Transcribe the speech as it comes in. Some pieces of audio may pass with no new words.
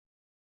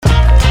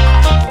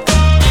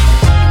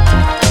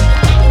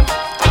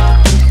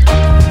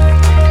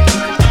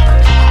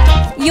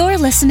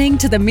listening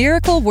to the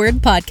Miracle Word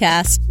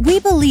Podcast. We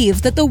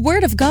believe that the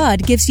Word of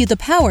God gives you the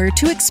power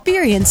to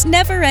experience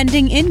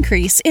never-ending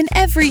increase in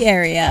every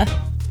area.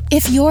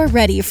 If you're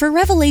ready for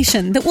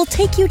revelation that will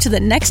take you to the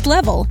next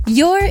level,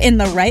 you're in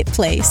the right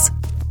place.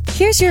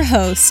 Here's your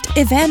host,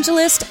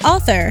 evangelist,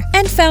 author,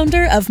 and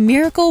founder of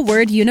Miracle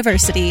Word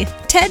University,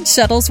 Ted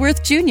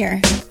Shuttlesworth Jr.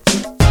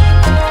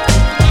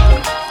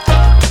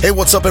 Hey,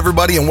 what's up,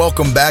 everybody, and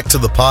welcome back to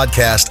the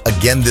podcast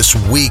again this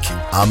week.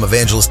 I'm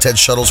evangelist Ted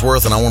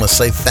Shuttlesworth, and I want to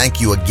say thank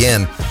you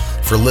again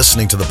for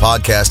listening to the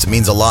podcast. It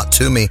means a lot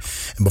to me.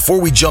 And before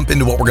we jump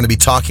into what we're going to be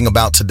talking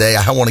about today,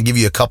 I want to give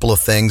you a couple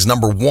of things.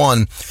 Number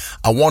one,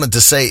 I wanted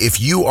to say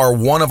if you are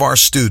one of our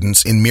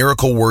students in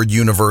Miracle Word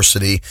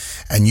University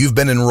and you've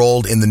been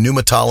enrolled in the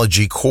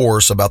pneumatology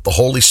course about the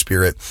Holy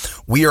Spirit,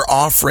 we are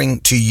offering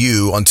to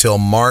you until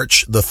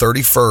March the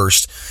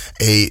 31st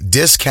a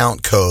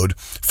discount code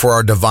for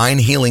our Divine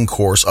Healing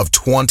course of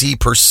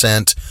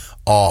 20%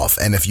 off.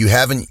 And if you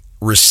haven't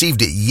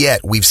received it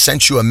yet, we've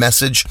sent you a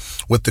message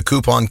with the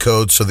coupon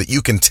code so that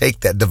you can take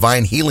that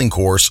Divine Healing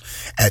course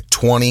at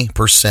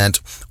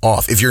 20%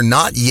 off. If you're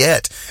not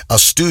yet a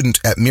student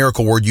at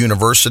Miracle Word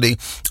University,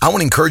 I want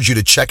to encourage you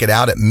to check it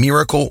out at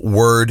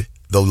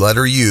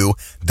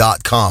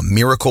miracleword.com,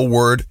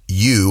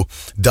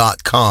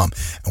 miracleword.com.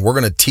 And we're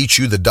going to teach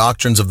you the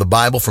doctrines of the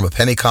Bible from a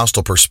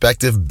Pentecostal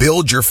perspective,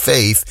 build your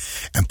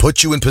faith, and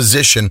put you in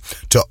position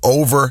to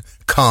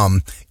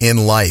overcome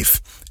in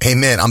life.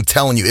 Amen. I'm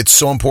telling you, it's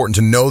so important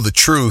to know the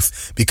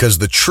truth because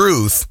the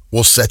truth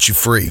will set you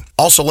free.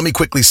 Also, let me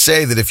quickly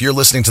say that if you're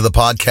listening to the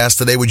podcast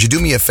today, would you do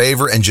me a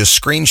favor and just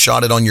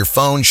screenshot it on your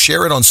phone,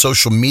 share it on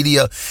social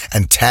media,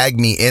 and tag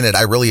me in it?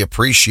 I really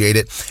appreciate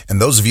it. And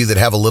those of you that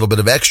have a little bit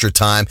of extra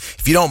time,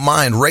 if you don't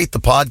mind, rate the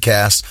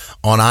podcast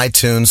on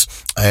iTunes.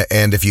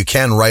 And if you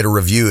can, write a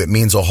review. It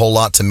means a whole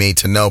lot to me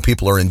to know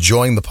people are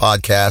enjoying the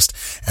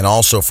podcast and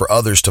also for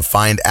others to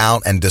find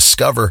out and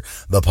discover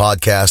the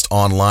podcast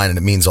online. And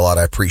it means a lot.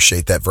 I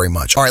appreciate that very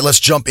much. All right,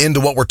 let's jump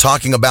into what we're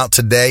talking about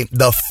today.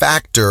 The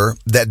factor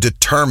that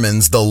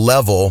determines the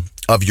level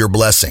of your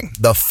blessing.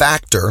 The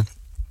factor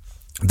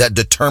that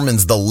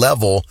determines the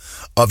level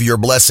of your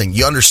blessing.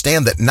 You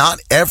understand that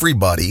not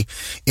everybody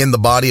in the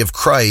body of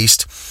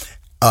Christ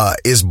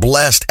is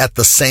blessed at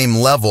the same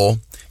level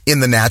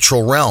in the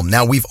natural realm.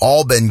 Now, we've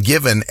all been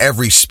given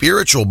every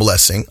spiritual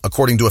blessing.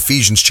 According to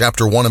Ephesians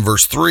chapter 1 and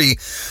verse 3,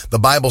 the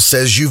Bible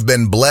says you've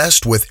been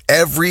blessed with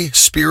every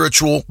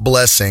spiritual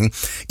blessing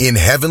in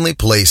heavenly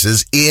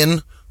places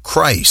in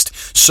Christ.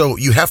 So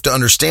you have to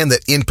understand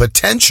that in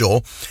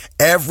potential,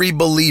 every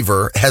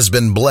believer has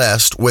been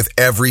blessed with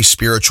every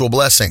spiritual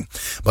blessing.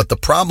 But the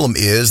problem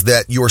is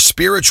that your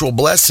spiritual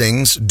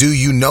blessings do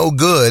you no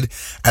good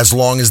as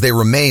long as they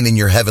remain in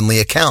your heavenly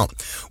account.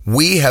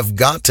 We have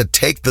got to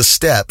take the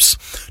steps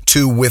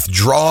to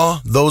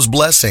withdraw those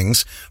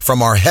blessings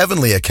from our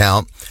heavenly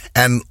account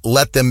and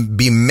let them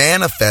be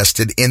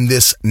manifested in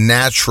this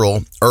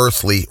natural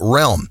earthly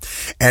realm.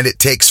 And it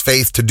takes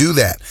faith to do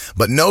that.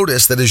 But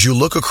notice that as you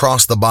look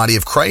across the body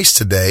of Christ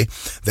today,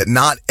 that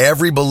not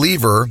every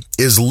believer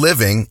is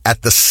living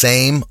at the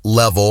same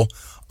level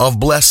of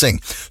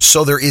blessing.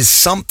 So there is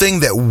something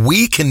that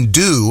we can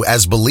do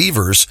as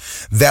believers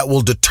that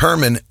will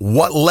determine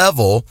what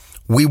level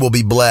we will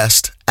be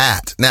blessed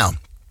at. Now,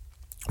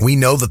 we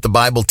know that the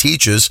Bible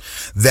teaches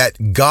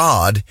that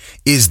God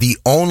is the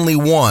only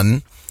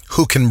one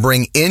who can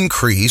bring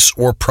increase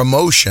or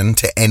promotion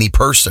to any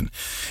person.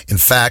 In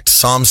fact,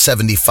 Psalm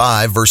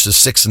 75 verses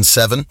 6 and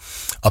 7,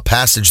 a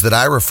passage that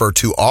I refer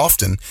to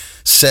often,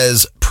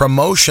 says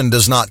promotion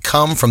does not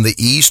come from the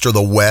east or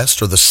the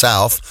west or the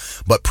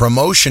south, but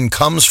promotion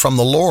comes from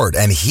the Lord,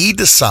 and he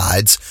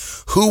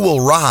decides who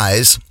will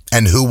rise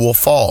and who will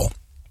fall.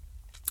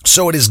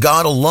 So it is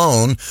God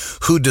alone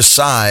who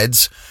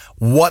decides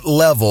what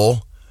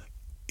level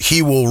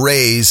he will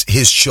raise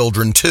his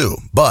children to.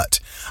 But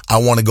I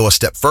want to go a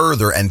step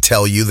further and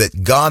tell you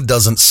that God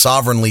doesn't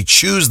sovereignly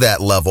choose that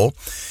level.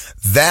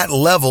 That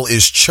level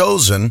is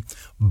chosen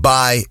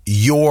by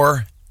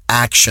your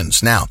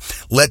actions. Now,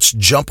 let's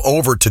jump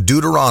over to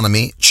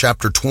Deuteronomy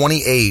chapter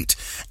 28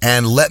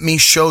 and let me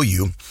show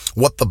you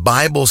what the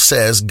Bible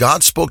says.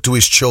 God spoke to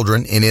his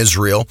children in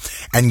Israel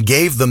and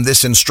gave them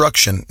this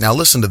instruction. Now,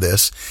 listen to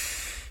this.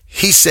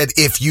 He said,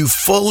 if you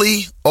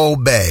fully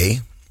obey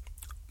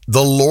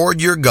the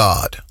Lord your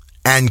God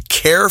and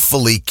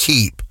carefully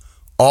keep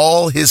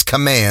all his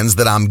commands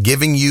that I'm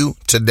giving you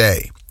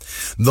today,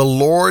 the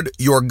Lord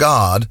your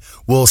God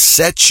will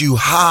set you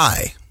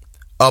high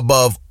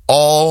above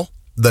all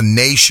the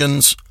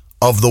nations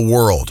of the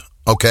world.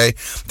 Okay,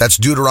 that's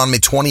Deuteronomy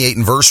 28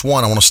 and verse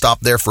 1. I want to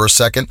stop there for a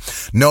second.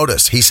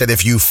 Notice, he said,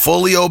 if you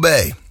fully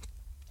obey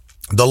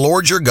the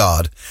Lord your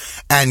God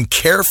and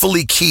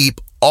carefully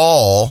keep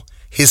all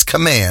his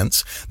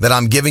commands that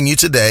I'm giving you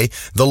today,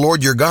 the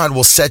Lord your God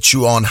will set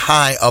you on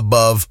high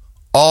above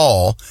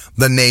all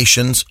the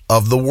nations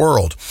of the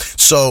world.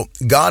 So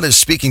God is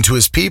speaking to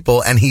his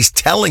people and he's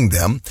telling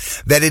them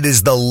that it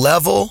is the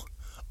level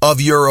of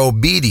your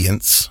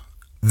obedience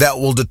that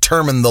will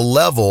determine the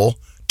level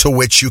to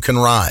which you can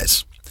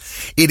rise.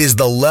 It is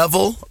the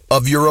level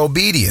of your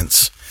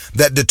obedience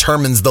that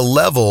determines the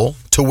level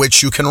to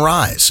which you can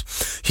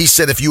rise. He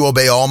said, if you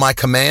obey all my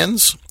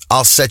commands,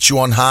 I'll set you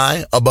on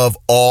high above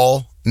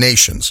all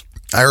nations.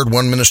 I heard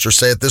one minister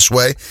say it this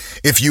way: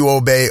 if you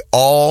obey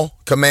all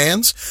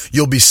commands,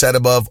 you'll be set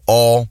above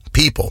all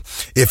people.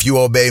 If you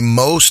obey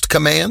most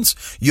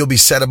commands, you'll be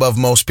set above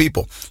most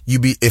people.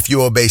 If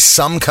you obey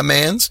some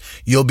commands,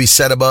 you'll be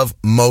set above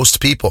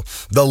most people.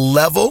 The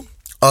level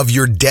of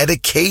your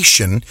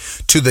dedication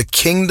to the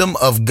kingdom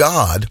of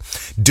God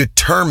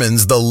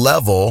determines the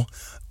level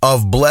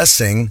of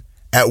blessing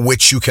at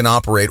which you can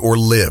operate or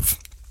live.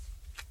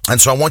 And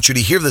so I want you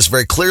to hear this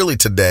very clearly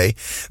today,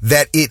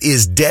 that it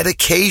is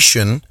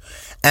dedication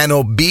and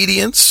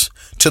obedience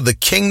to the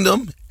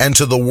kingdom and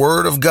to the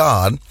word of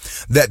God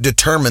that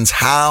determines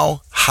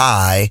how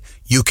high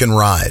you can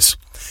rise.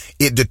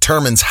 It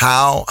determines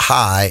how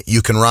high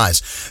you can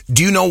rise.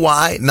 Do you know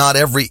why not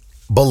every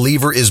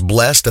believer is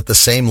blessed at the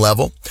same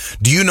level?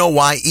 Do you know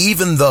why,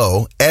 even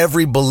though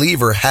every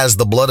believer has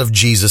the blood of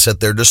Jesus at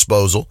their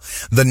disposal,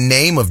 the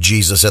name of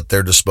Jesus at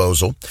their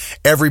disposal,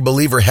 every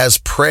believer has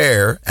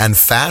prayer and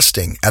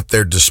fasting at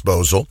their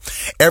disposal,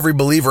 every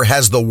believer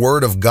has the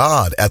word of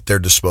God at their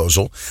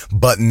disposal,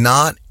 but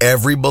not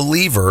every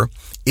believer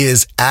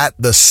is at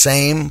the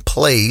same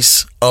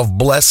place of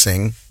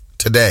blessing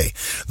today?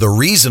 The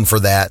reason for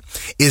that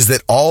is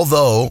that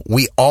although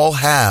we all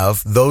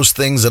have those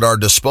things at our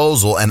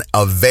disposal and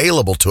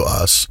available to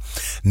us,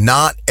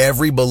 not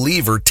every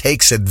believer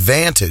takes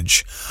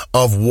advantage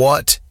of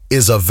what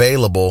is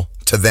available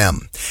to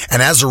them.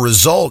 And as a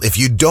result, if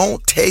you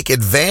don't take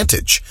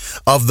advantage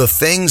of the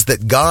things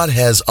that God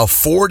has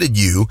afforded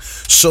you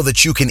so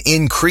that you can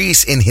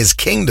increase in his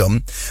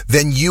kingdom,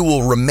 then you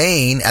will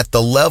remain at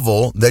the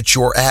level that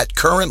you're at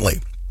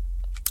currently.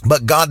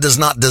 But God does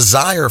not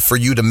desire for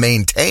you to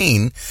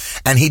maintain,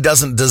 and he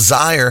doesn't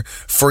desire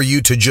for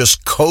you to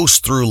just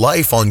coast through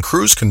life on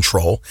cruise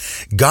control.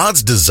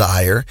 God's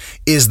desire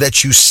is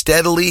that you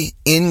steadily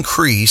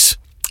increase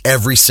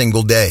every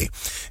single day.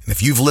 And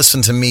if you've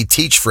listened to me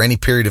teach for any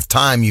period of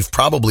time, you've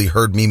probably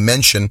heard me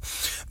mention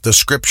the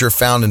scripture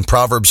found in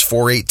Proverbs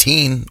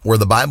 4:18, where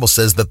the Bible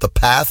says that the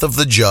path of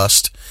the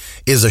just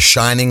is a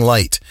shining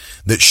light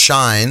that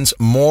shines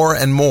more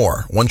and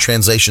more. One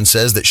translation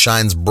says that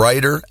shines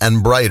brighter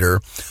and brighter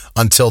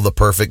until the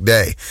perfect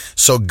day.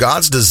 So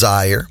God's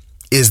desire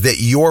is that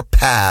your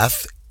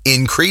path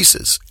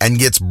increases and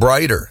gets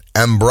brighter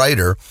and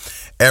brighter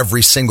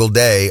every single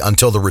day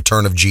until the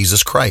return of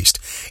Jesus Christ.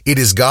 It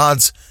is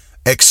God's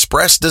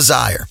express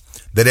desire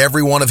that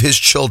every one of his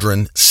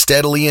children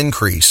steadily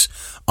increase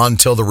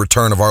until the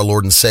return of our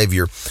Lord and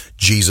Savior,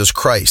 Jesus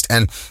Christ.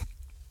 And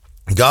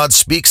God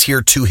speaks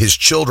here to his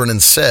children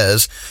and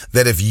says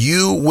that if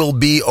you will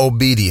be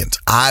obedient,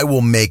 I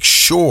will make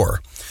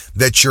sure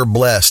that you're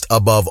blessed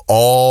above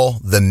all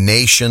the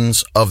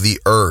nations of the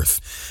earth.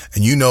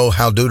 And you know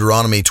how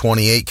Deuteronomy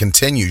 28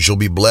 continues. You'll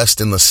be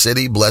blessed in the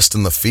city, blessed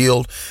in the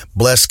field,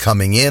 blessed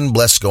coming in,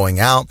 blessed going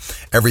out.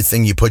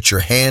 Everything you put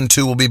your hand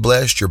to will be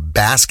blessed. Your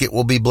basket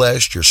will be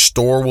blessed. Your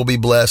store will be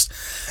blessed.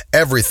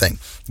 Everything.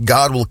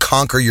 God will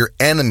conquer your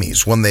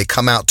enemies when they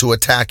come out to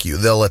attack you.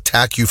 They'll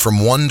attack you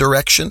from one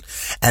direction,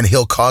 and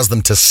he'll cause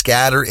them to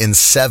scatter in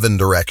 7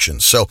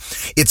 directions. So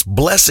it's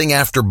blessing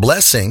after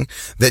blessing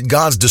that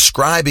God's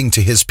describing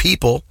to his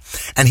people.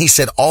 And he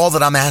said, all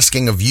that I'm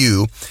asking of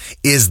you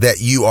is that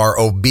you are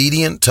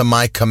obedient to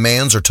my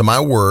commands or to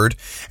my word,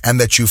 and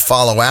that you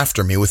follow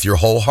after me with your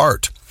whole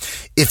heart.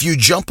 If you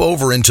jump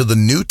over into the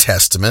New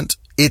Testament,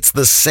 it's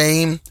the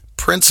same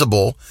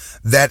principle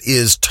that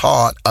is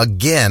taught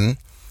again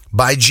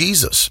by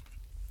Jesus.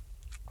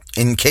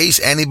 In case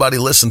anybody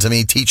listened to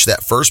me teach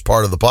that first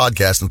part of the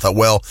podcast and thought,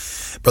 well,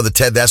 Brother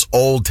Ted, that's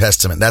Old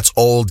Testament. That's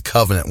Old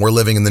Covenant. We're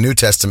living in the New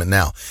Testament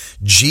now.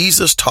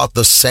 Jesus taught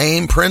the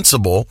same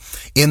principle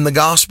in the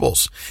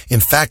Gospels. In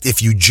fact,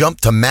 if you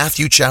jump to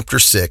Matthew chapter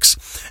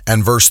 6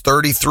 and verse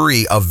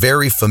 33, a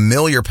very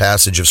familiar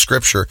passage of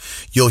scripture,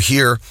 you'll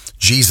hear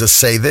Jesus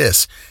say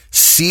this: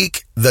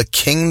 seek the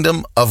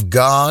kingdom of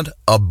God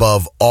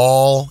above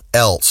all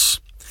else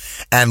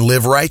and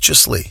live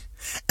righteously,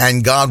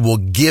 and God will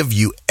give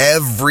you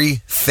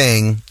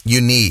everything you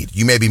need.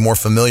 You may be more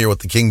familiar with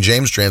the King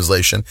James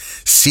translation.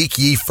 Seek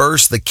ye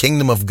first the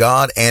kingdom of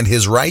God and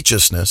his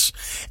righteousness,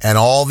 and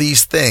all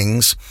these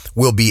things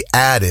will be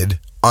added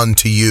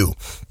unto you.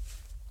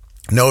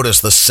 Notice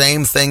the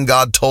same thing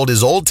God told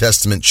his Old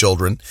Testament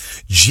children,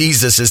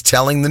 Jesus is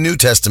telling the New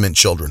Testament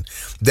children,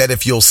 that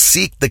if you'll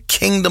seek the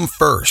kingdom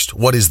first.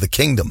 What is the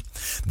kingdom?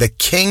 The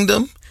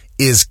kingdom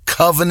is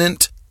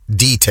covenant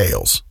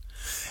details.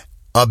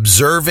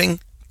 Observing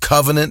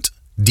covenant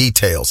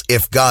details.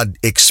 If God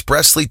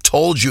expressly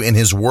told you in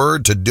his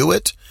word to do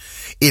it,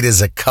 it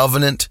is a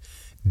covenant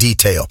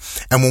detail.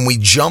 And when we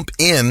jump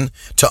in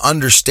to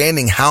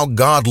understanding how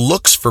God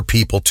looks for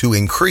people to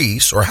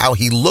increase, or how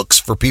he looks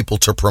for people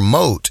to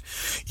promote,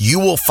 you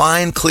will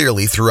find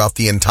clearly throughout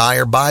the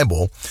entire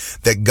Bible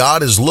that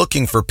God is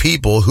looking for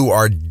people who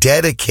are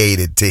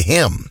dedicated to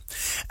him.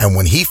 And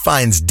when he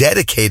finds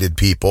dedicated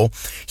people,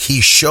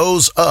 he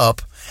shows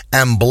up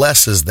and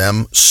blesses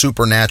them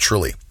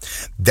supernaturally.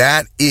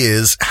 That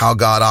is how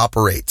God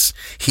operates.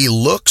 He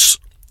looks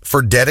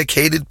for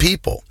dedicated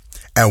people.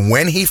 And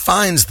when he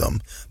finds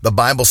them, the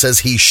Bible says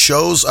he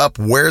shows up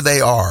where they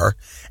are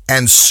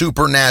and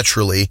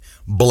supernaturally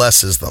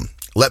blesses them.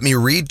 Let me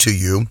read to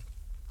you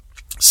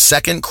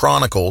 2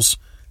 Chronicles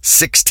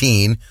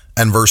 16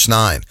 and verse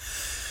 9.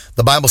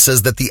 The Bible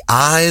says that the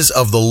eyes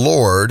of the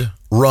Lord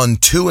run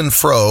to and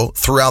fro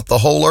throughout the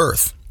whole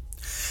earth.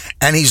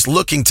 And he's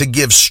looking to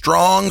give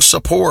strong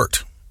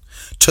support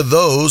to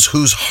those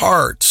whose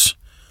hearts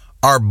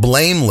are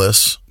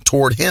blameless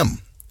toward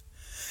him.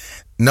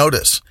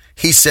 Notice,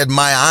 he said,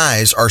 my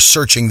eyes are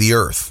searching the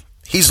earth.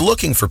 He's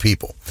looking for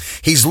people.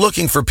 He's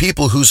looking for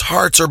people whose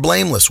hearts are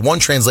blameless. One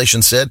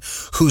translation said,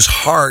 whose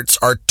hearts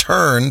are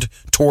turned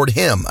toward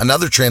him.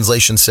 Another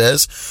translation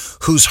says,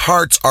 whose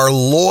hearts are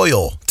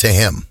loyal to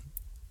him.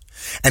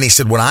 And he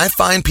said, when I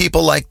find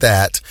people like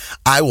that,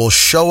 I will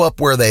show up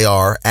where they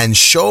are and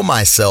show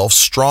myself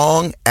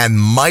strong and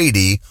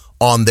mighty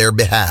on their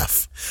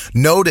behalf.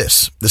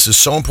 Notice, this is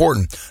so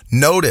important.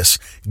 Notice,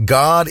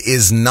 God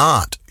is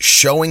not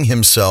showing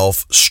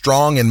himself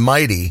strong and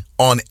mighty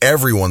on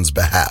everyone's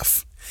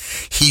behalf.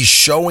 He's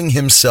showing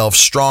himself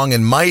strong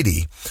and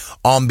mighty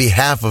on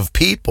behalf of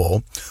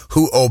people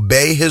who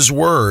obey his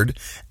word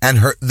and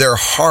their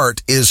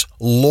heart is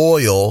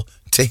loyal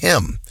to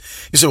him.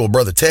 You say, well,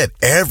 Brother Ted,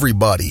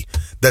 everybody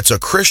that's a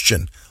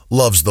Christian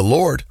loves the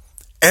Lord.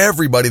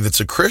 Everybody that's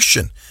a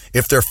Christian,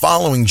 if they're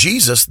following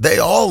Jesus, they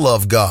all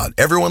love God.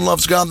 Everyone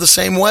loves God the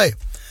same way.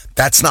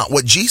 That's not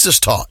what Jesus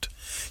taught.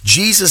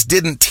 Jesus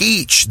didn't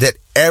teach that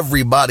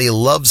everybody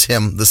loves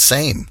him the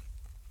same.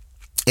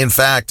 In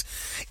fact,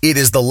 it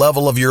is the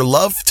level of your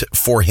love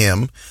for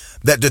him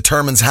that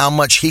determines how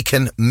much he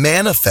can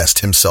manifest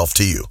himself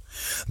to you.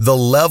 The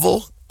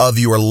level of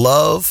your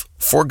love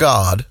for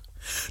God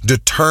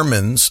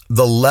determines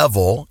the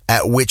level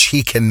at which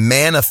he can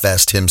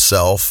manifest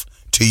himself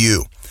to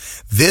you.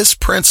 This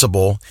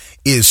principle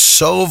is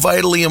so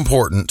vitally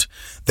important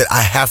that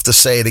I have to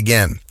say it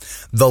again.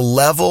 The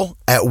level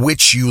at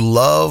which you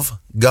love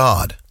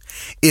God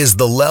is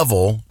the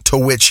level to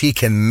which he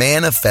can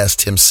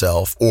manifest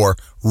himself or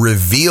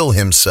reveal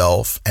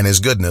himself and his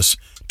goodness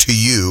to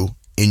you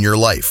in your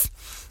life.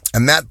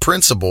 And that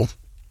principle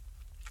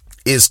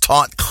is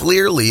taught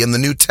clearly in the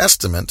New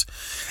Testament,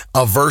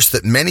 a verse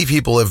that many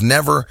people have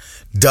never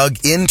dug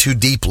into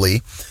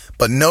deeply.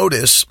 But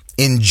notice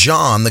in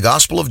John, the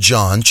Gospel of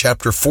John,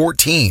 chapter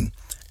 14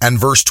 and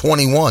verse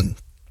 21,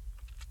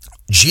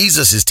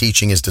 Jesus is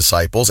teaching his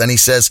disciples and he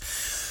says,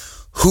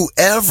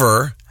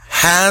 whoever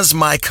has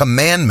my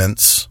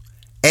commandments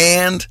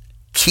and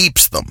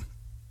keeps them,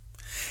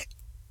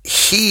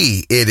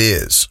 he it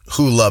is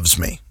who loves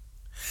me.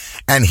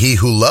 And he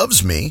who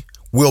loves me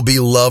will be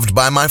loved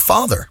by my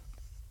Father.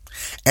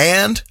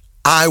 And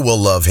I will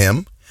love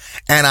him,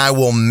 and I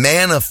will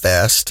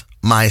manifest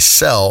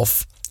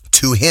myself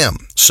to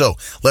him. So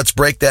let's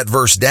break that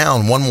verse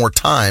down one more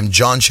time.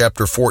 John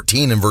chapter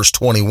 14 and verse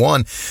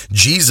 21,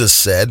 Jesus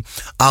said,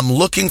 I'm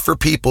looking for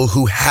people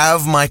who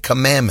have my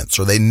commandments,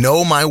 or they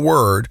know my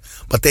word,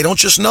 but they don't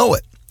just know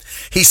it.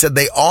 He said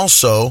they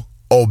also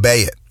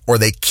obey it, or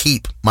they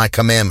keep my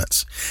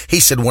commandments. He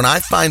said, when I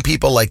find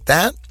people like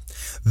that,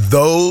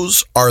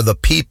 those are the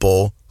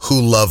people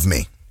who love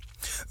me.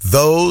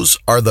 Those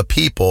are the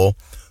people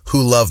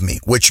who love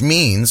me, which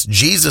means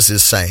Jesus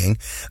is saying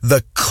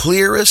the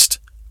clearest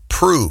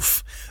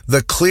proof,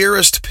 the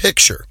clearest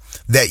picture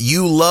that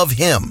you love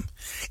him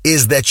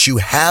is that you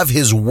have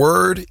his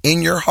word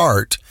in your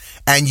heart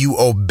and you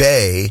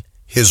obey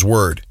his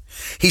word.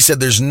 He said,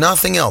 there's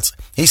nothing else.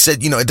 He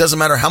said, it doesn't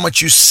matter how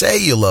much you say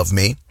you love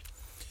me.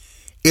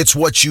 It's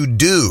what you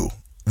do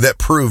that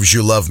proves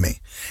you love me.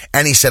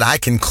 And he said, I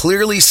can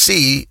clearly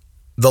see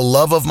the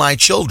love of my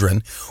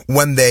children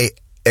when they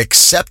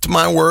accept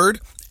my word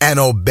and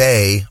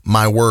obey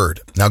my word.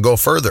 Now go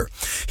further.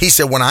 He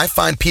said, when I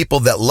find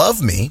people that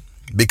love me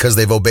because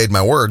they've obeyed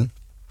my word,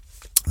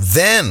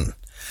 then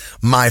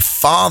my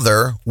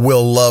Father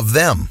will love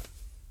them.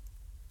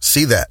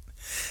 See that?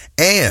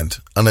 And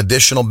an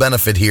additional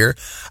benefit here,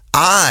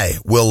 I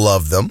will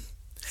love them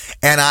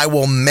and I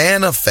will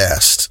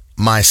manifest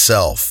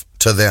myself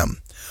to them.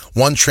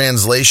 One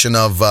translation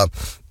of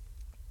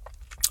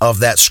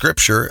that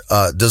scripture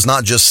does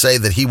not just say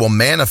that he will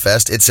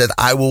manifest. It said,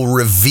 I will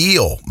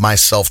reveal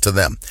myself to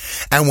them.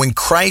 And when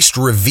Christ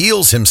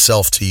reveals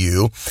himself to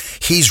you,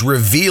 he's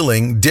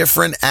revealing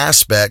different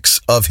aspects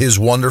of his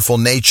wonderful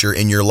nature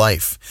in your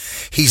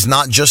life. He's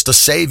not just a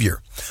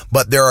savior,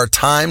 but there are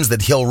times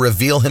that he'll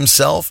reveal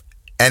himself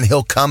and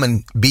he'll come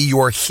and be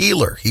your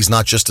healer. He's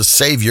not just a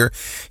savior.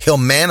 He'll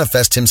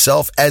manifest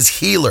himself as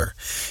healer.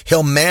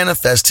 He'll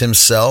manifest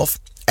himself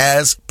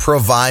as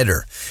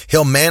provider.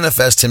 He'll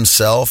manifest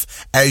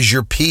himself as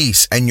your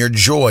peace and your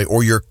joy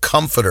or your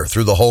comforter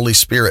through the Holy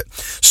Spirit.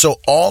 So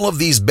all of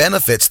these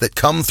benefits that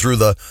come through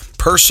the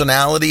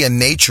personality and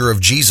nature of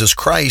Jesus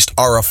Christ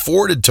are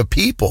afforded to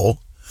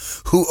people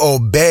who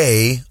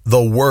obey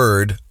the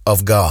word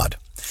of God.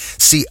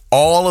 See,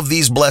 all of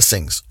these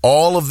blessings,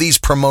 all of these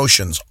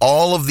promotions,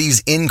 all of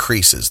these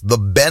increases, the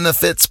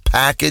benefits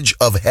package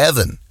of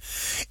heaven,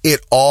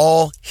 it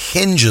all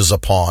hinges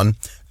upon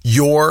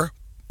your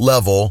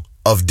level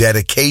of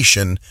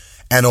dedication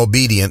and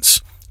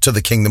obedience to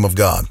the kingdom of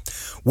God.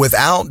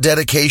 Without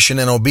dedication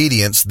and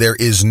obedience, there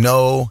is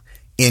no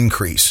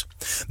increase.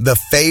 The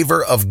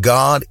favor of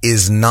God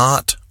is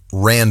not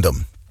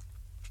random.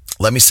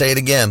 Let me say it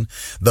again.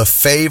 The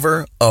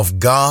favor of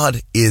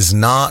God is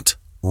not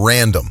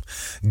random.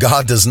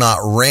 God does not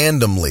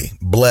randomly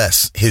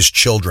bless his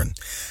children.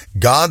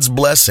 God's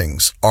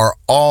blessings are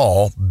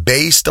all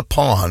based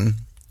upon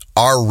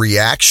our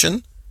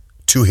reaction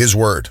to his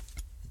word.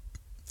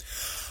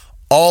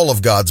 All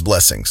of God's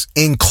blessings,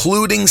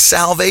 including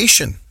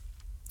salvation,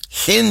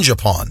 hinge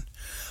upon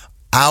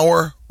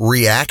our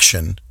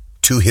reaction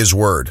to his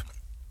word.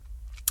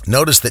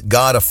 Notice that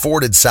God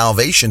afforded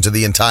salvation to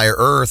the entire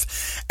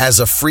earth as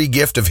a free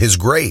gift of his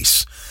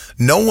grace.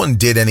 No one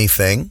did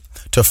anything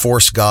to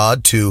force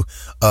God to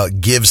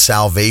give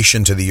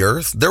salvation to the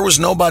earth. There was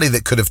nobody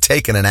that could have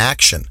taken an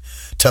action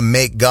to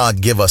make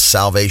God give us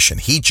salvation.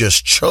 He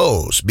just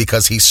chose,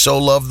 because he so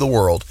loved the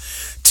world,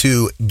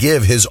 to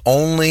give his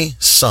only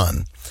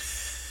son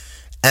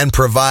and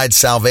provide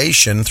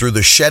salvation through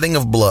the shedding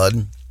of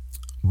blood.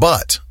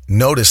 But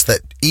notice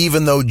that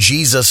even though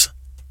Jesus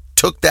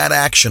took that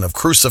action of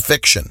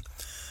crucifixion,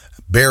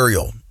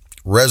 burial,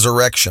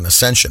 resurrection,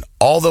 ascension,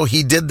 although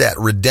he did that,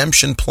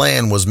 redemption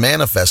plan was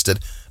manifested.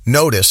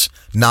 Notice,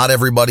 not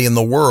everybody in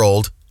the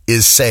world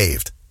is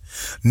saved.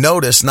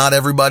 Notice, not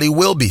everybody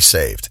will be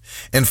saved.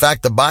 In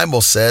fact, the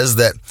Bible says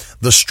that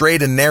the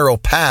straight and narrow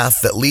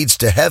path that leads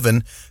to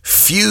heaven,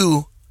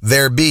 few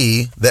there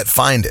be that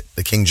find it,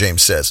 the King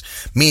James says,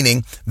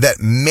 meaning that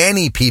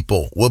many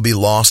people will be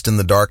lost in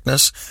the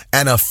darkness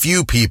and a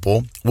few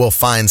people will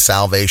find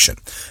salvation.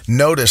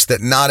 Notice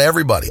that not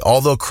everybody,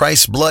 although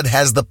Christ's blood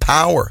has the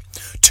power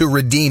to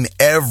redeem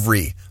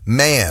every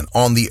man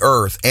on the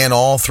earth and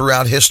all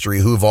throughout history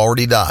who've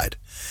already died,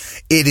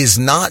 it is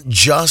not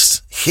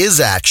just his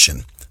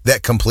action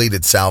that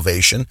completed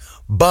salvation,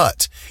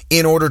 but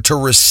in order to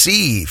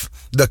receive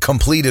the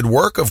completed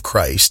work of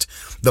Christ,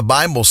 the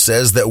Bible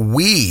says that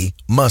we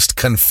must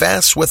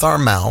confess with our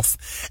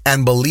mouth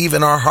and believe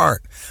in our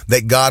heart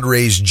that God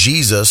raised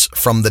Jesus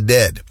from the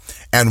dead.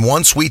 And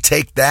once we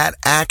take that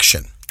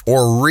action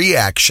or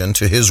reaction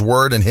to his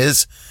word and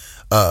his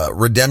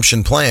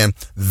redemption plan,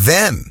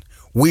 then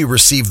we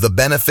receive the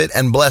benefit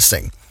and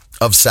blessing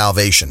of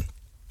salvation.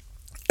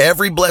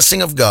 Every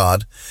blessing of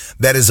God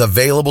that is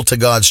available to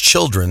God's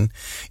children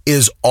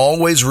is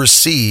always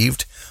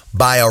received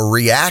by a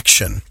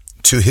reaction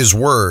to his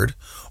word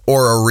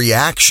or a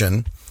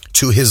reaction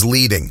to his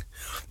leading.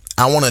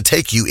 I want to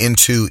take you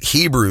into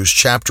Hebrews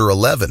chapter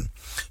 11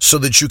 so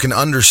that you can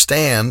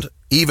understand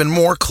even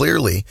more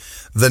clearly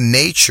the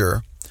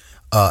nature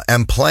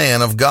and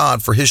plan of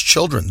God for his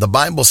children. The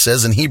Bible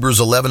says in Hebrews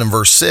 11 and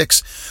verse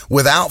 6,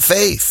 without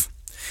faith,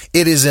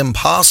 it is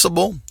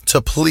impossible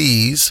to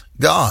please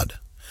God.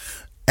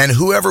 And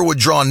whoever would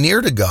draw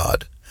near to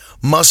God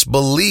must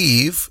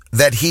believe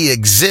that he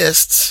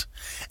exists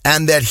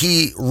and that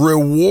he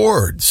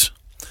rewards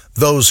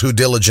those who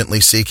diligently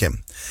seek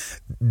him.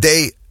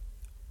 They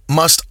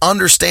must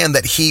understand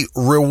that he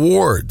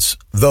rewards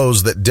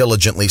those that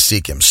diligently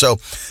seek him. So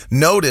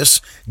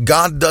notice,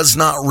 God does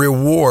not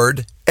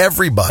reward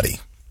everybody.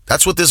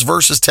 That's what this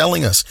verse is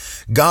telling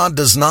us. God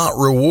does not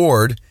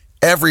reward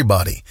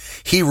everybody.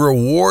 He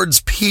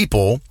rewards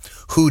people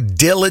who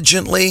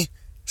diligently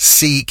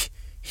seek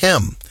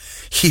him.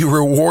 He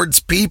rewards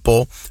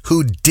people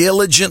who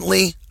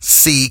diligently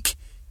seek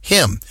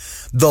him.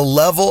 The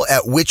level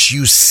at which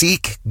you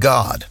seek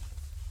God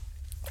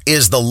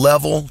is the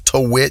level to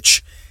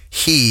which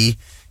he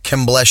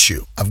can bless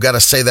you. I've got to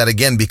say that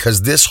again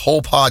because this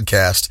whole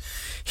podcast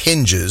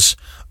hinges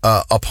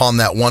upon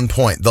that one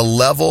point. The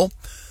level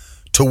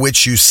to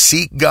which you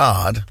seek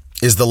God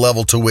is the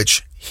level to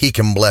which he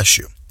can bless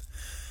you.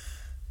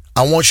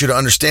 I want you to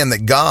understand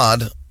that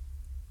God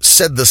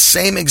said the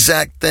same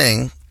exact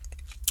thing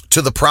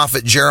to the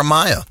prophet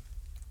Jeremiah.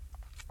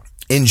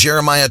 In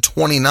Jeremiah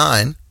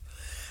 29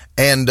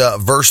 and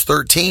verse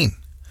 13,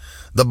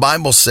 the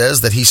Bible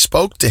says that he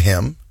spoke to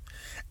him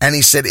and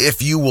he said,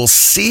 if you will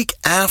seek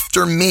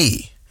after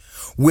me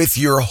with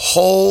your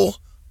whole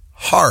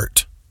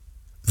heart,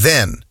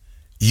 then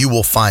you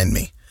will find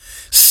me.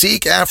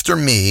 Seek after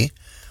me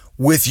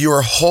with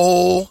your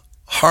whole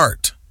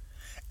heart,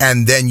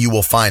 and then you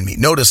will find me.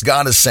 Notice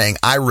God is saying,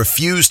 I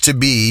refuse to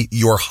be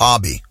your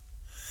hobby.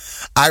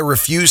 I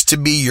refuse to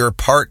be your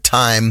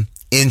part-time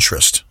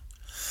interest.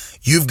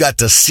 You've got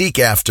to seek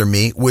after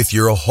me with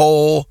your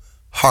whole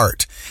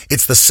heart.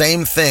 It's the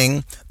same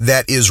thing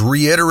that is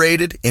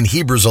reiterated in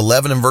Hebrews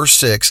 11 and verse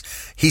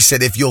 6. He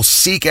said, if you'll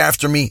seek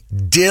after me,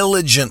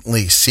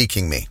 diligently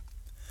seeking me,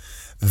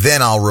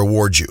 then I'll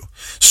reward you.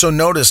 So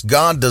notice,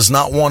 God does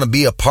not want to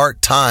be a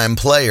part-time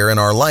player in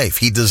our life.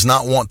 He does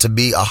not want to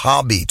be a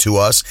hobby to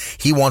us.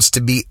 He wants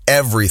to be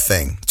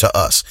everything to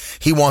us.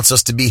 He wants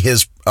us to be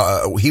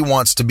he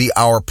wants to be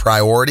our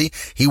priority.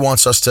 He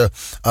wants us to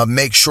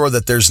make sure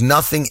that there's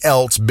nothing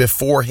else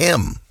before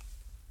him,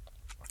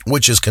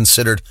 which is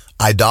considered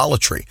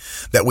idolatry,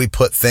 that we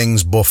put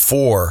things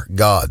before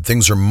God.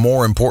 Things are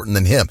more important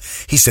than him.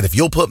 He said, if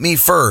you'll put me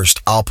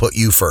first, I'll put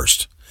you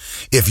first.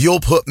 If you'll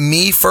put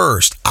me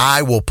first,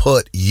 I will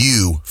put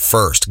you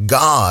first.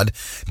 God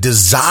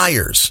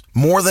desires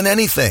more than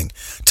anything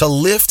to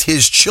lift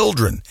his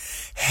children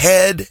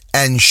head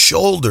and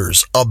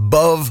shoulders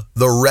above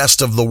the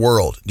rest of the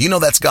world. Do you know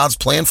that's God's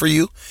plan for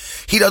you?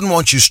 He doesn't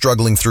want you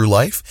struggling through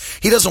life.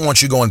 He doesn't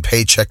want you going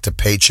paycheck to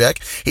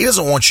paycheck. He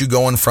doesn't want you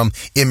going from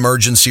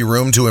emergency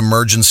room to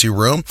emergency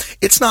room.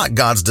 It's not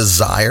God's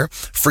desire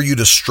for you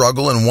to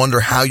struggle and wonder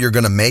how you're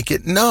going to make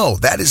it. No,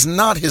 that is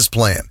not his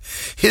plan.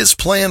 His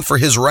plan for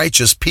his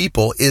righteous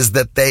people is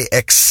that they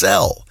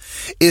excel,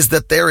 is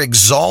that they're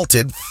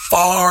exalted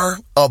far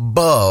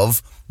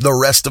above the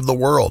rest of the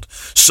world,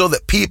 so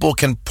that people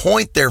can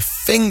point their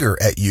finger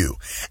at you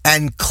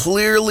and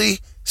clearly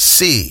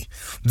see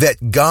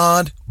that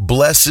God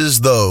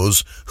blesses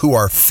those who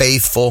are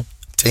faithful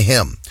to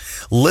him.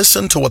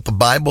 Listen to what the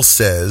Bible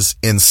says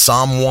in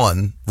Psalm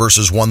 1,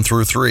 verses 1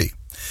 through 3.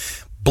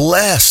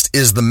 Blessed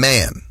is the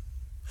man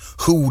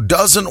who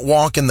doesn't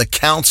walk in the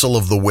counsel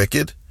of the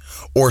wicked,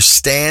 or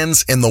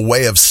stands in the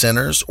way of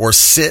sinners, or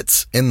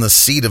sits in the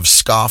seat of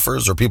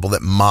scoffers, or people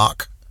that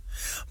mock.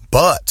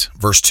 But,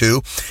 verse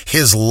 2,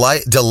 his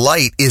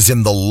delight is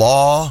in the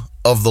law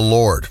of the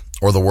Lord,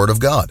 or the word of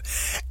God.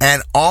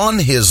 And on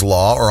his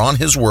law, or on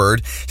his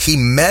word, he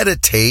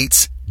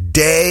meditates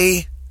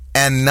day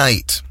and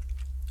night.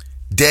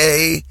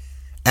 Day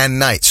and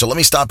night. So let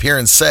me stop here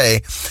and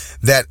say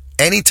that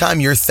anytime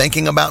you're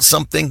thinking about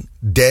something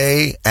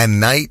day and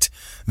night,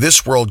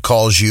 this world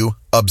calls you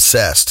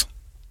obsessed.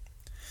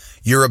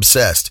 You're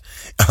obsessed.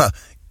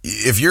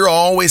 If you're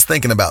always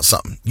thinking about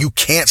something, you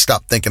can't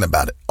stop thinking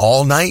about it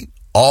all night,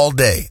 all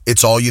day.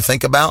 It's all you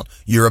think about.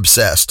 You're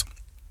obsessed.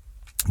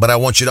 But I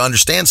want you to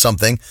understand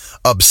something.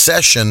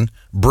 Obsession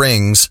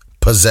brings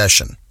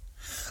possession.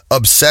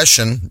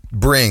 Obsession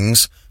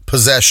brings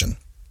possession.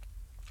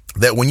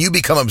 That when you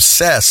become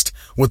obsessed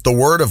with the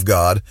Word of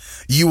God,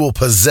 you will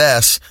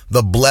possess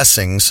the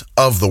blessings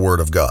of the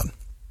Word of God.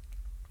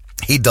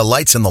 He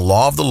delights in the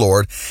law of the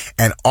Lord,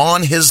 and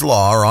on his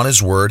law, or on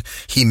his word,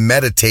 he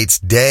meditates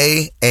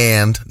day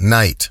and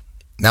night.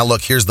 Now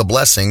look, here's the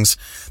blessings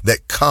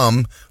that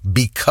come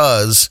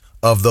because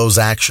of those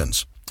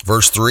actions.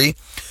 Verse 3,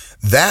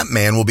 that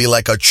man will be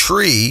like a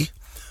tree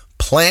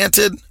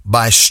planted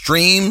by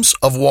streams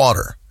of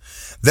water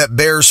that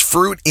bears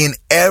fruit in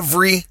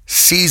every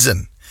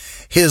season.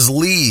 His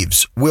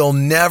leaves will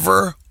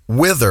never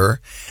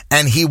wither,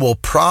 and he will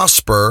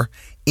prosper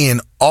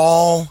in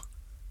all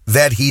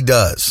that he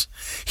does.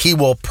 He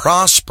will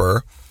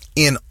prosper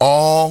in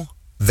all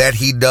that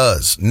he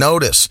does.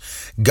 Notice,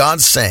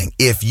 God's saying,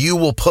 if you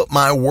will put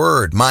my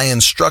word, my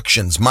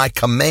instructions, my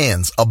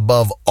commands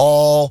above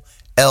all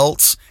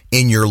else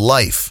in your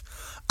life,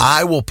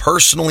 I will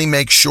personally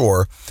make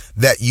sure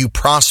that you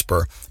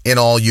prosper in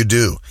all you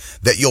do,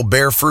 that you'll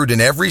bear fruit in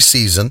every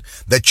season,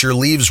 that your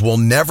leaves will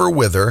never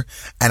wither,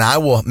 and I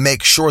will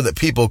make sure that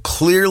people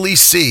clearly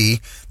see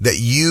that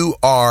you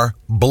are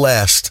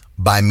blessed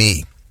by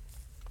me.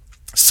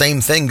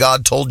 Same thing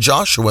God told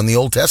Joshua in the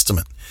Old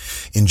Testament.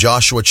 In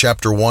Joshua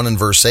chapter 1 and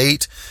verse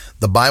 8,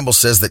 the Bible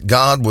says that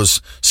God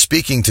was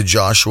speaking to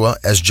Joshua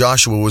as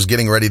Joshua was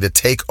getting ready to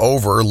take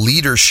over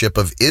leadership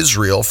of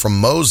Israel from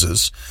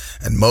Moses.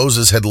 And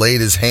Moses had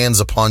laid his hands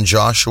upon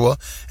Joshua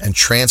and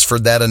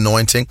transferred that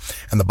anointing.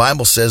 And the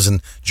Bible says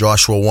in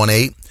Joshua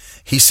 1:8,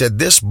 he said,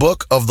 this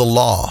book of the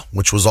law,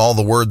 which was all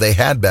the word they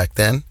had back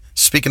then,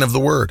 speaking of the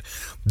word,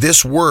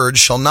 this word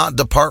shall not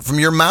depart from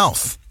your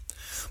mouth,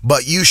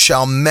 but you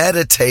shall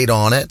meditate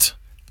on it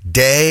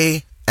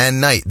day and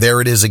night. There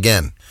it is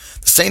again.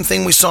 The same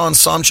thing we saw in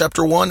Psalm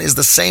chapter 1 is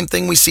the same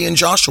thing we see in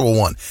Joshua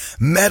 1.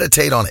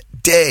 Meditate on it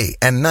day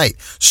and night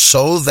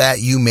so that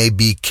you may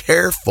be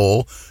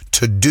careful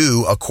to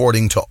do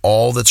according to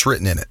all that's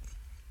written in it.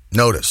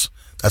 Notice,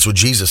 that's what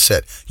Jesus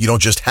said. You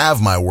don't just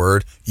have my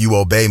word, you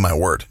obey my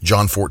word.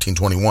 John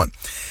 14:21.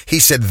 He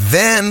said,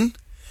 then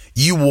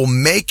you will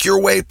make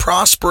your way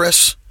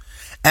prosperous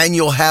and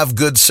you'll have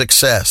good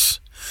success.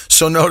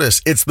 So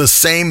notice, it's the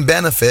same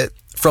benefit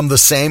from the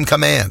same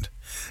command.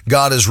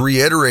 God is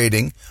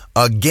reiterating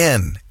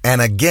again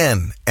and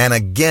again and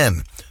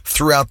again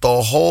throughout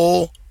the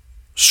whole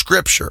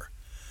scripture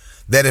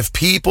that if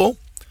people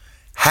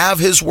have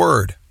his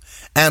word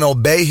and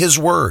obey his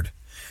word,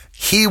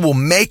 he will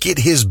make it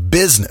his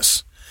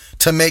business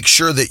to make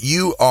sure that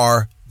you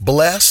are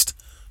blessed,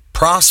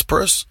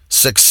 prosperous,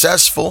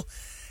 successful,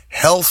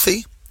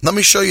 healthy. Let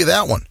me show you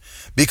that one.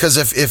 Because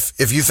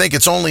if you think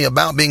it's only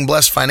about being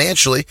blessed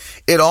financially,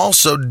 it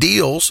also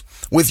deals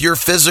with your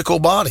physical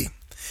body.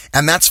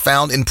 And that's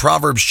found in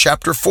Proverbs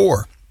chapter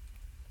 4,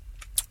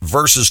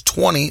 verses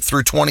 20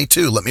 through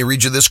 22. Let me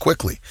read you this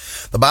quickly.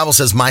 The Bible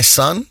says, "My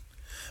son,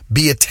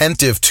 be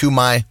attentive to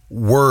my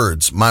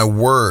words, my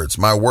words,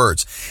 my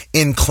words.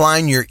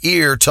 Incline your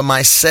ear to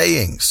my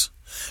sayings.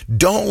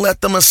 Don't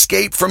let them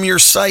escape from your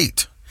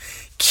sight.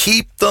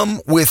 Keep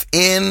them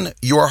within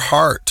your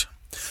heart,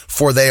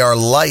 for they are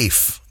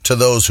life to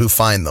those who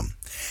find them,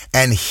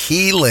 and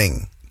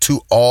healing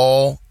to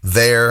all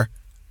their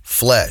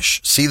flesh."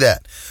 See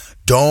that?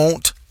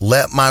 Don't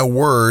let my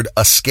word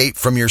escape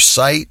from your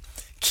sight.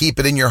 Keep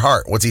it in your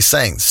heart. What's he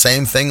saying?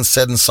 Same thing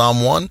said in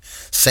Psalm 1,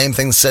 same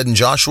thing said in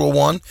Joshua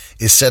 1,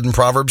 is said in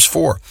Proverbs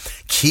 4.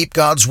 Keep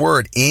God's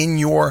word in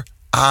your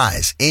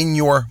eyes, in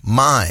your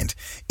mind,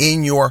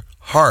 in your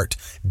heart,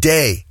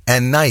 day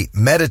and night,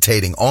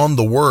 meditating on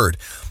the word,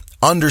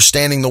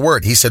 understanding the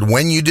word. He said,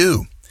 when you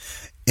do,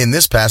 in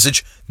this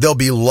passage, there'll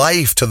be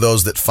life to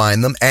those that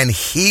find them and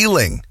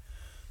healing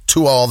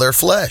to all their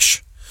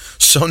flesh.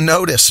 So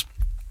notice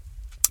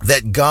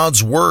that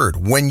God's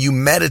word, when you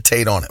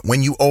meditate on it,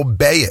 when you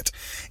obey it,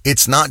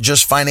 it's not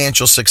just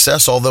financial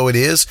success, although it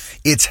is,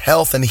 it's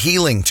health and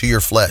healing to your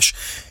flesh.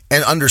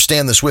 And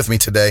understand this with me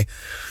today,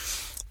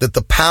 that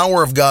the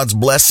power of God's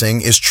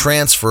blessing is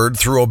transferred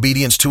through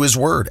obedience to his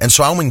word. And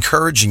so I'm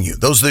encouraging you,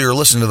 those that are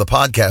listening to the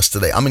podcast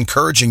today, I'm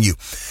encouraging you,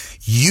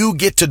 you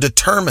get to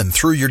determine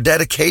through your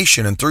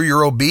dedication and through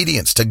your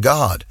obedience to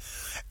God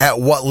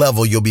at what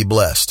level you'll be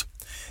blessed.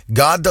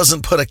 God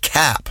doesn't put a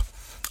cap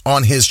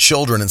on his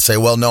children and say,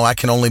 well, no, I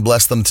can only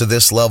bless them to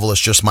this level.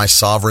 It's just my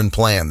sovereign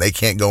plan. They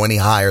can't go any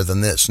higher than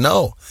this.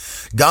 No,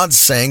 God's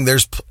saying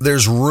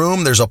there's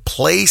room, there's a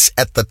place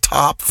at the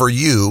top for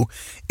you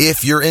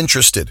if you're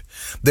interested.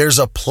 There's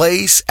a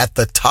place at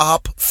the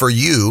top for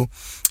you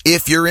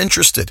if you're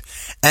interested.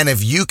 And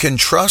if you can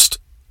trust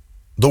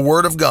the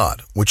word of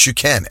God, which you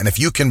can, and if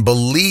you can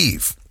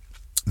believe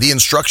the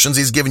instructions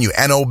he's given you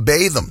and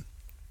obey them,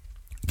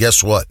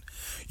 guess what?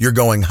 You're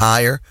going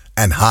higher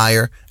and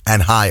higher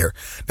and higher.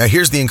 Now,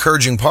 here's the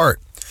encouraging part.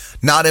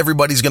 Not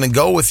everybody's going to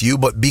go with you,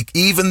 but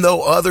even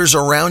though others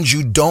around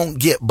you don't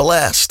get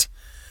blessed,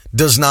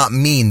 does not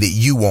mean that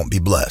you won't be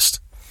blessed.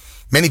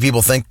 Many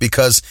people think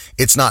because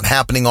it's not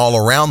happening all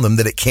around them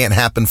that it can't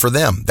happen for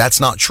them. That's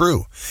not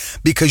true,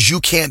 because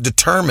you can't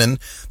determine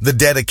the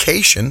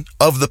dedication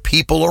of the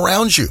people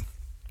around you.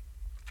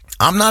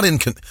 I'm not in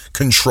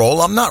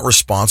control. I'm not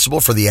responsible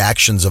for the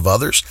actions of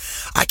others.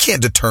 I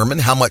can't determine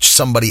how much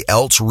somebody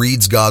else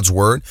reads God's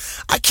word.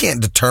 I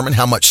can't determine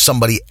how much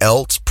somebody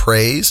else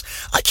prays.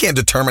 I can't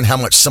determine how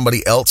much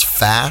somebody else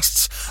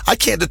fasts. I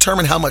can't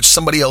determine how much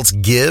somebody else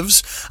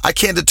gives. I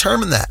can't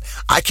determine that.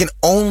 I can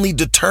only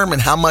determine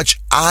how much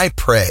I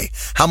pray,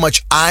 how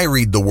much I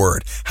read the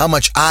word, how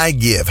much I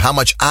give, how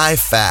much I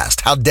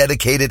fast, how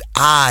dedicated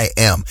I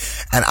am.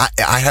 And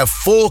I have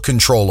full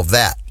control of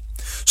that.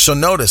 So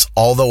notice,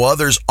 although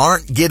others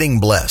aren't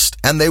getting blessed,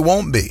 and they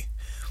won't be,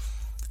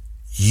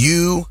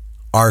 you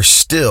are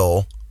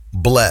still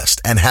blessed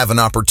and have an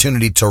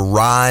opportunity to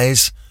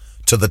rise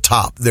to the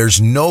top. There's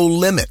no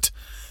limit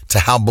to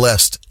how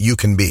blessed you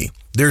can be.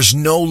 There's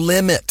no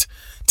limit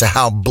to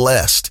how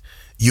blessed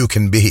you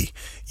can be.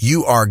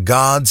 You are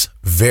God's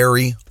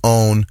very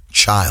own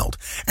child,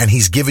 and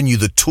he's given you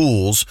the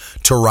tools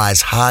to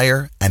rise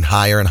higher and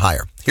higher and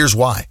higher. Here's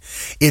why.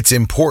 It's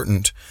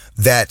important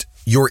that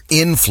your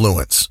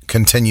influence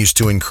continues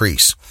to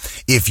increase.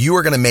 If you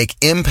are going to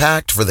make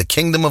impact for the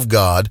kingdom of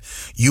God,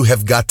 you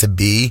have got to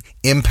be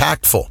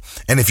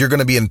impactful. And if you're going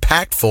to be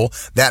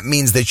impactful, that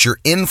means that your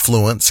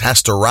influence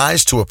has to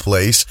rise to a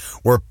place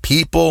where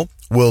people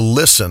will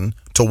listen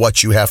to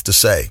what you have to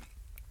say.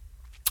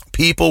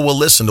 People will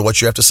listen to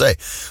what you have to say.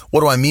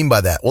 What do I mean by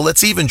that? Well,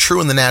 it's even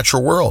true in the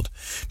natural world.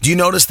 Do you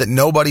notice that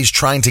nobody's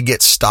trying to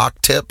get stock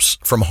tips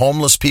from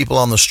homeless people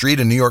on the street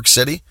in New York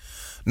City?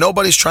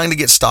 Nobody's trying to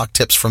get stock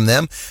tips from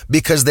them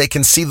because they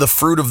can see the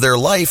fruit of their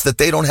life, that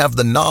they don't have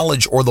the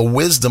knowledge or the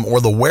wisdom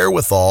or the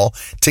wherewithal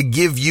to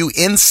give you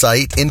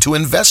insight into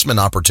investment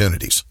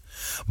opportunities.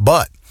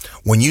 But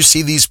when you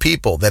see these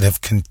people that have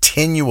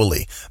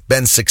continually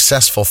been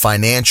successful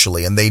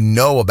financially, and they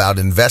know about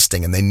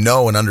investing and they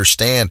know and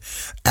understand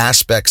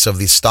aspects of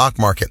the stock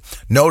market,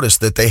 notice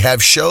that they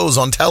have shows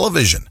on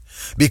television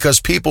because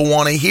people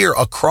want to hear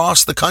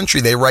across the country.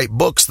 They write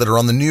books that are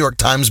on the New York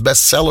Times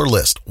bestseller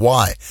list.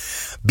 Why?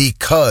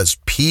 Because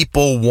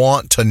people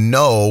want to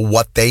know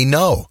what they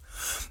know.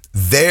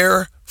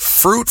 Their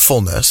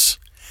fruitfulness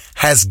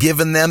has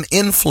given them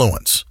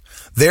influence.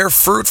 Their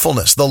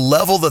fruitfulness, the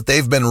level that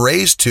they've been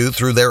raised to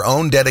through their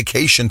own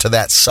dedication to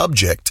that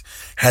subject,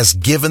 has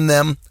given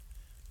them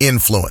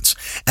influence.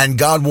 And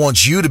God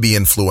wants you to be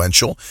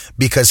influential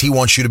because he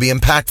wants you to be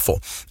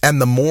impactful.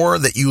 And the more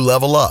that you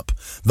level up,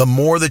 the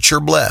more that you're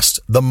blessed,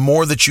 the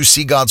more that you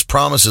see God's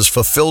promises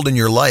fulfilled in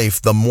your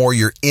life, the more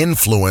your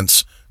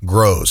influence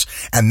grows.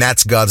 And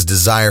that's God's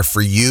desire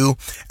for you.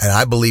 And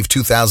I believe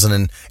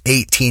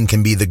 2018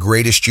 can be the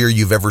greatest year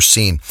you've ever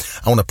seen.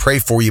 I want to pray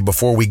for you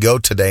before we go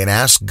today and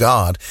ask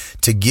God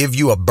to give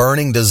you a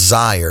burning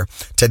desire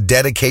to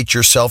dedicate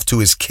yourself to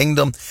his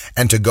kingdom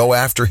and to go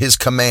after his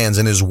commands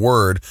and his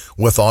word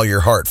with all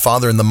your heart.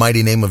 Father, in the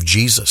mighty name of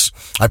Jesus,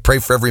 I pray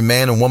for every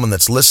man and woman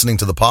that's listening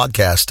to the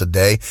podcast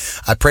today.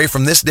 I pray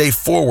from this day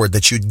forward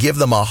that you'd give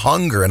them a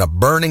hunger and a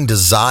burning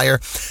desire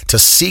to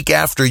seek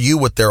after you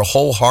with their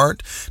whole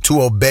heart,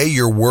 to obey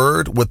your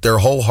word with their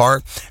whole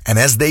heart. And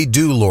as they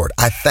do, Lord,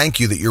 I thank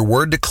you that your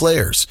word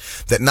declares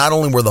that not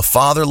only will the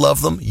Father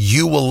love them,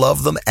 you will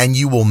love them and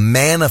you will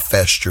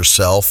manifest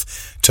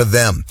yourself to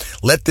them.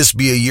 Let this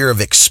be a year of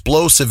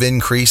explosive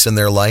increase in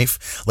their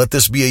life. Let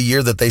this be a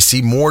year that they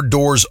see more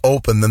doors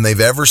open than they've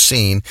ever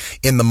seen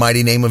in the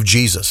mighty name of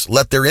Jesus.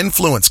 Let their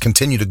influence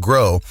continue to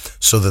grow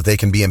so that they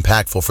can be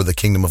impactful for the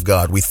kingdom of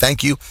God. We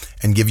thank you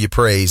and give you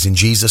praise in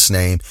Jesus'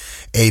 name.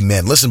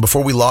 Amen. Listen,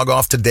 before we log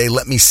off today,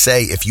 let me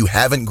say, if you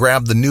haven't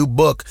grabbed the new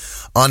book,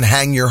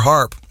 Unhang Your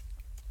Harp,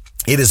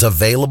 it is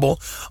available,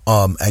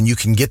 and you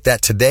can get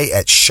that today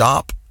at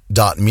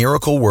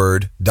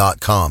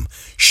shop.miracleword.com.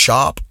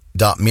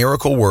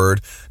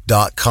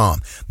 Shop.miracleword.com.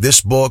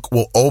 This book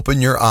will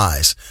open your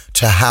eyes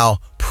to how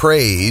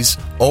praise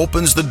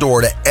opens the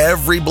door to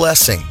every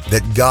blessing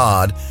that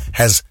God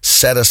has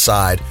set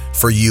aside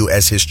for you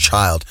as his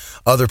child.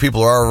 Other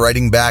people are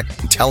writing back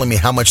and telling me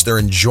how much they're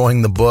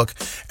enjoying the book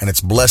and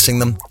it's blessing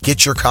them.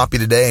 Get your copy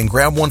today and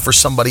grab one for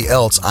somebody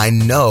else. I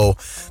know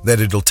that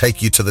it'll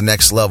take you to the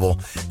next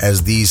level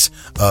as these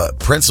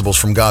principles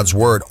from God's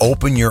word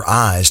open your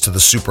eyes to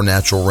the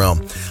supernatural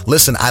realm.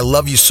 Listen, I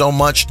love you so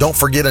much. Don't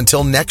forget,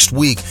 until next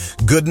week,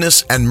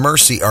 goodness and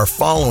mercy are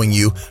following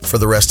you for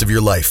the rest of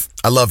your life.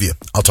 I love you.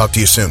 I'll talk to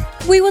you soon.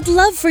 We would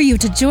love for you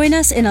to join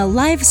us in a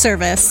live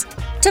service.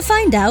 To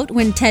find out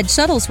when Ted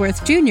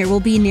Shuttlesworth Jr.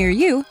 will be near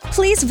you,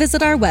 please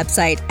visit our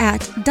website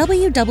at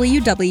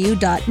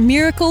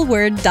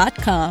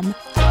www.miracleword.com.